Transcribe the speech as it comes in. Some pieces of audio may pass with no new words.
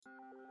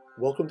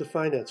Welcome to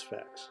Finance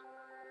Facts.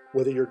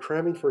 Whether you're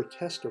cramming for a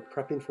test or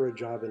prepping for a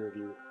job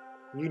interview,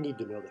 you need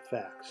to know the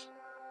facts.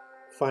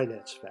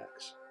 Finance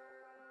Facts.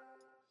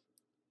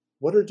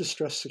 What are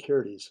distressed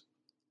securities?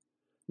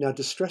 Now,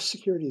 distressed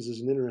securities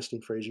is an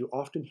interesting phrase you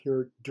often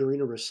hear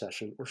during a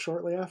recession or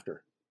shortly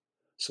after.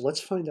 So let's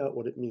find out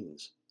what it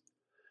means.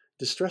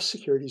 Distressed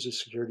securities are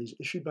securities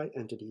issued by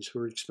entities who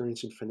are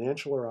experiencing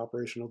financial or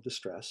operational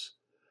distress,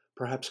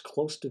 perhaps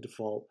close to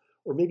default,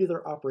 or maybe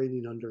they're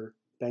operating under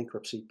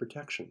bankruptcy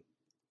protection.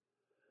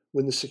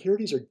 When the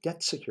securities are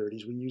debt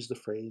securities, we use the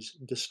phrase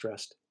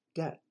distressed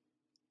debt.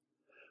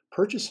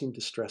 Purchasing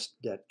distressed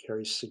debt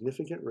carries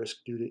significant risk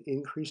due to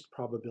increased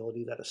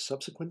probability that a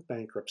subsequent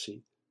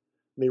bankruptcy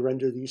may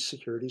render these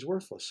securities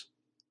worthless.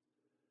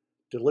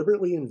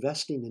 Deliberately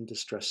investing in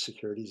distressed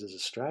securities as a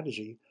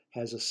strategy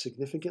has a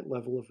significant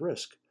level of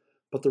risk,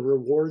 but the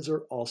rewards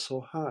are also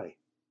high.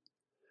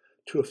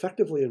 To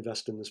effectively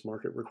invest in this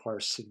market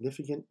requires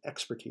significant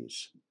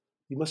expertise.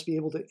 You must be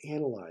able to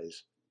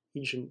analyze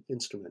each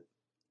instrument.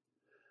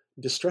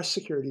 Distressed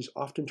securities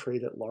often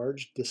trade at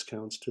large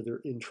discounts to their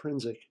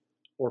intrinsic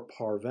or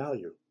par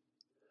value.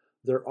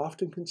 They're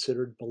often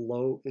considered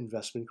below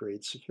investment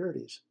grade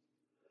securities.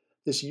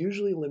 This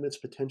usually limits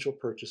potential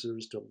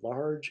purchasers to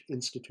large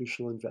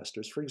institutional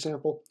investors, for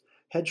example,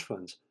 hedge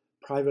funds,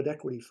 private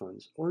equity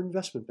funds, or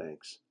investment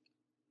banks.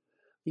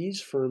 These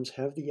firms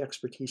have the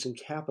expertise and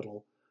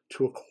capital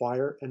to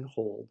acquire and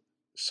hold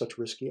such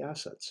risky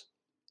assets.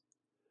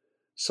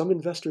 Some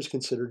investors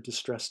consider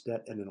distressed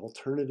debt an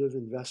alternative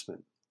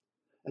investment,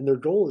 and their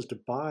goal is to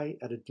buy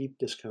at a deep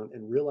discount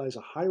and realize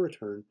a high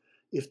return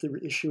if the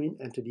issuing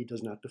entity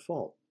does not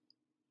default.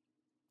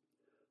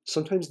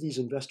 Sometimes these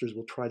investors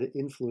will try to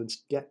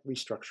influence debt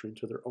restructuring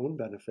to their own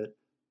benefit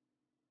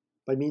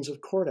by means of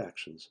court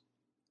actions.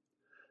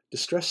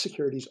 Distressed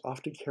securities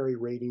often carry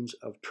ratings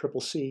of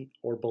CCC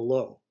or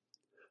below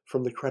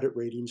from the credit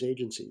ratings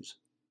agencies.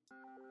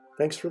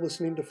 Thanks for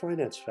listening to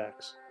Finance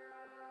Facts.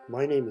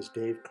 My name is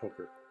Dave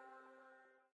Coker.